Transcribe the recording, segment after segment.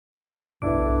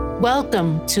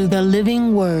Welcome to the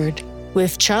Living Word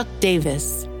with Chuck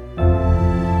Davis.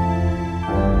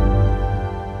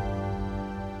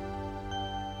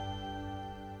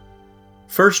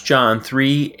 First John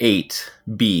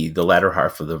 3:8b, the latter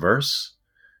half of the verse,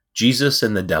 Jesus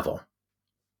and the devil.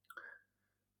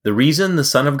 The reason the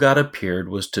Son of God appeared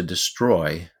was to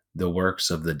destroy the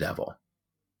works of the devil.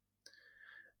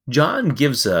 John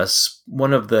gives us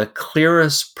one of the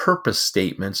clearest purpose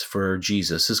statements for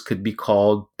Jesus. This could be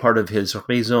called part of his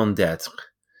raison d'être.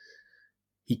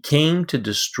 He came to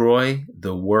destroy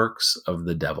the works of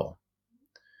the devil.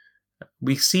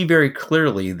 We see very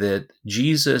clearly that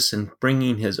Jesus, in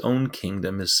bringing his own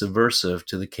kingdom, is subversive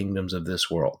to the kingdoms of this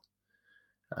world,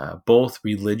 both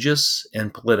religious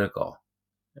and political.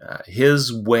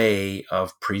 His way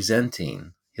of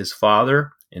presenting his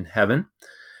Father in heaven,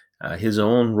 his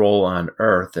own role on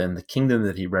earth, and the kingdom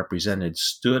that he represented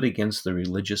stood against the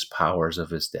religious powers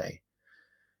of his day.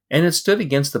 And it stood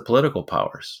against the political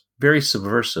powers, very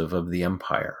subversive of the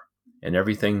empire and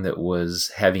everything that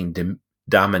was having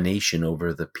domination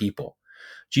over the people.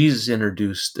 Jesus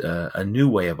introduced a new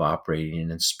way of operating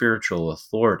in spiritual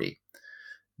authority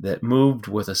that moved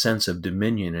with a sense of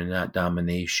dominion and not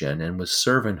domination, and with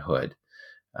servanthood,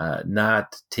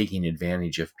 not taking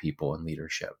advantage of people in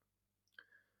leadership.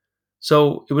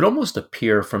 So it would almost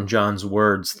appear from John's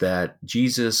words that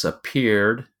Jesus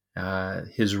appeared,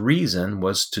 his reason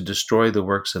was to destroy the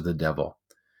works of the devil.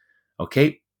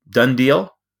 Okay, done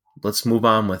deal. Let's move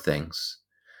on with things.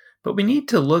 But we need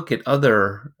to look at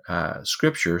other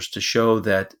scriptures to show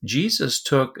that Jesus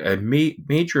took a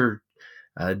major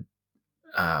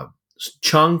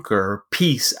chunk or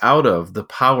piece out of the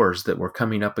powers that we're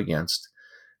coming up against.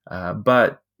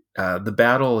 But the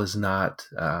battle is not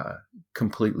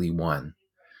completely won.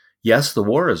 Yes, the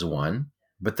war is won,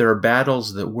 but there are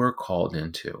battles that we're called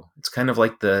into. It's kind of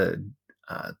like the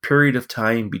period of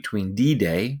time between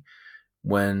D-Day,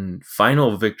 when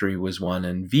final victory was won,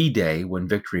 and V-Day, when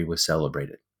victory was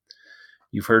celebrated.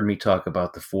 You've heard me talk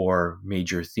about the four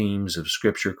major themes of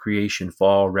Scripture: creation,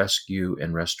 fall, rescue,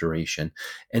 and restoration.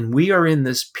 And we are in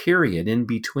this period in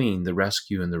between the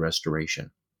rescue and the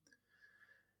restoration.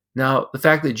 Now, the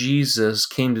fact that Jesus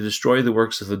came to destroy the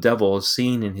works of the devil is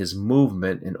seen in his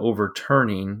movement in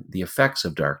overturning the effects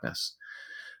of darkness.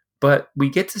 But we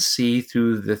get to see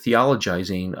through the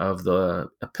theologizing of the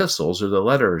epistles or the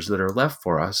letters that are left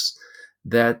for us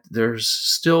that there's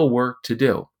still work to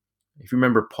do. If you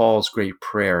remember Paul's great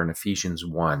prayer in Ephesians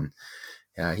 1,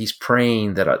 he's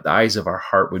praying that the eyes of our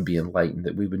heart would be enlightened,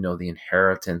 that we would know the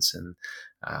inheritance and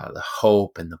the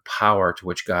hope and the power to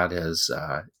which God has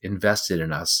invested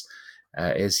in us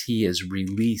as he has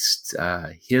released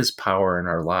his power in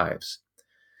our lives.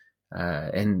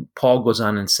 And Paul goes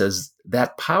on and says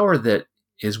that power that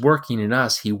is working in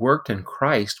us, he worked in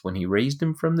Christ when he raised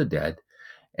him from the dead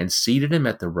and seated him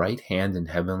at the right hand in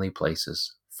heavenly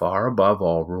places, far above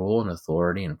all rule and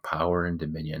authority and power and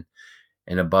dominion,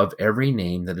 and above every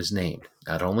name that is named,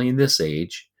 not only in this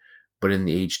age, but in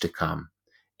the age to come.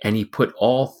 And he put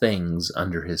all things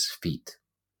under his feet.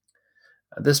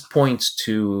 This points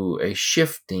to a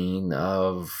shifting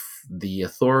of the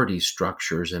authority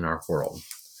structures in our world.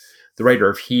 The writer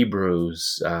of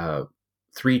Hebrews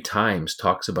 3 times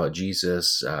talks about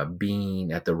Jesus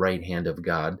being at the right hand of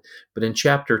God. But in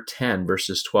chapter 10,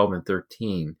 verses 12 and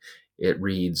 13, it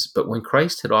reads, "But when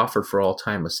Christ had offered for all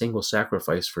time a single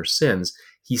sacrifice for sins,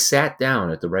 he sat down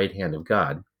at the right hand of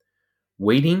God,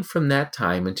 waiting from that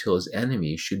time until his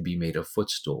enemies should be made a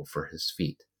footstool for his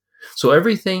feet." So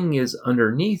everything is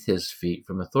underneath his feet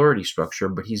from authority structure,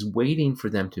 but he's waiting for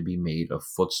them to be made a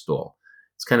footstool.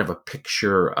 It's kind of a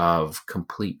picture of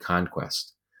complete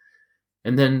conquest.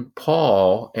 And then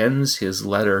Paul ends his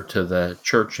letter to the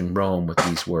church in Rome with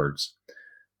these words: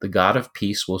 "The God of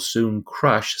peace will soon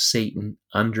crush Satan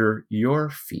under your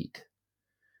feet."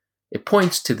 It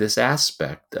points to this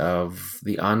aspect of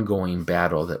the ongoing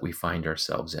battle that we find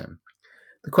ourselves in.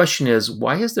 The question is,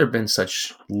 why has there been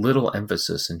such little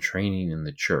emphasis and training in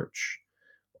the church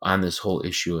on this whole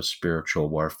issue of spiritual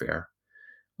warfare?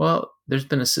 Well, there's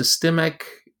been a systemic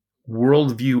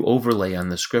worldview overlay on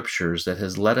the scriptures that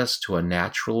has led us to a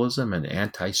naturalism and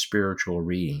anti-spiritual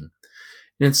reading.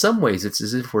 And in some ways, it's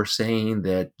as if we're saying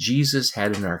that Jesus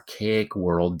had an archaic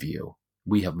worldview.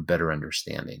 We have a better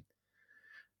understanding.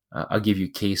 I'll give you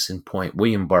case in point.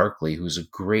 William Barclay, who's a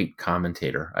great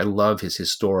commentator. I love his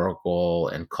historical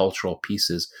and cultural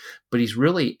pieces, but he's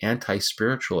really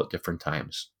anti-spiritual at different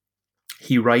times.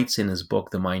 He writes in his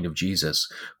book, The Mind of Jesus,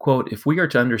 quote, "If we are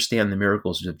to understand the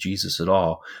miracles of Jesus at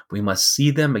all, we must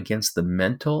see them against the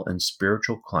mental and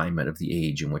spiritual climate of the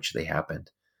age in which they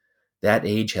happened. That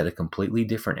age had a completely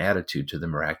different attitude to the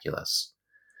miraculous.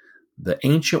 The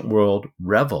ancient world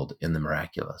reveled in the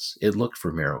miraculous. It looked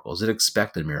for miracles. It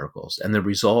expected miracles. And the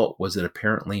result was that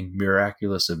apparently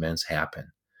miraculous events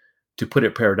happen. To put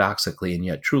it paradoxically and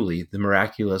yet truly, the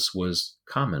miraculous was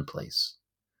commonplace.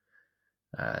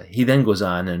 He then goes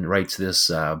on and writes this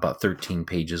about 13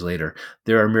 pages later.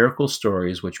 There are miracle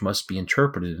stories which must be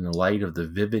interpreted in the light of the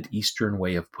vivid Eastern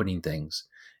way of putting things,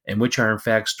 and which are in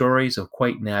fact stories of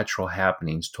quite natural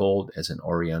happenings told as an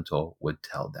Oriental would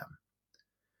tell them.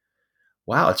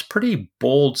 Wow, it's a pretty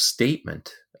bold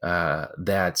statement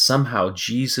that somehow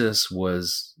Jesus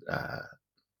was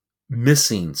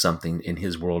missing something in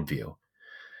his worldview.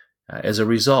 As a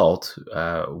result,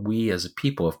 we as a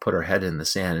people have put our head in the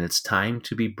sand, and it's time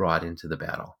to be brought into the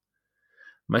battle.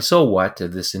 My so what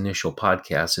of this initial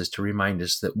podcast is to remind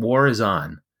us that war is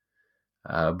on,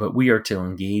 but we are to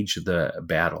engage the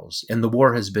battles, and the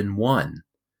war has been won,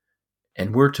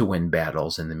 and we're to win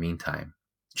battles in the meantime.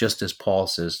 Just as Paul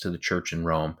says to the church in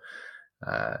Rome,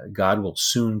 God will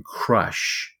soon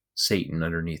crush Satan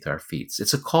underneath our feet.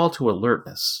 It's a call to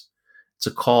alertness. It's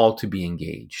a call to be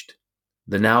engaged.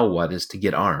 The now what is to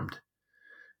get armed.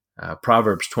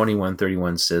 Proverbs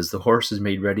 21:31 says, the horse is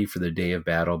made ready for the day of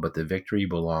battle, but the victory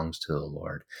belongs to the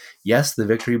Lord. Yes, the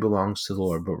victory belongs to the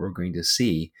Lord, but we're going to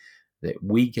see that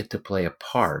we get to play a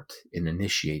part in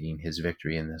initiating his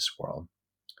victory in this world.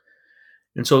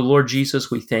 And so, Lord Jesus,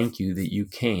 we thank you that you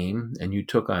came and you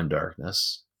took on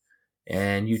darkness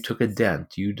and you took a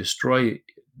dent. You destroy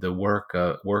the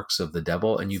works of the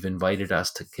devil, and you've invited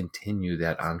us to continue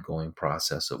that ongoing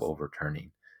process of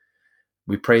overturning.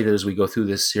 We pray that as we go through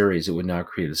this series, it would not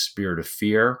create a spirit of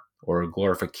fear or a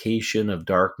glorification of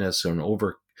darkness or an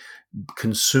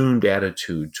over-consumed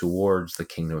attitude towards the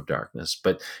kingdom of darkness,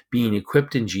 but being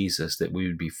equipped in Jesus that we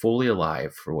would be fully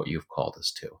alive for what you've called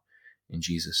us to. In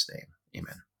Jesus' name,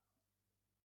 amen.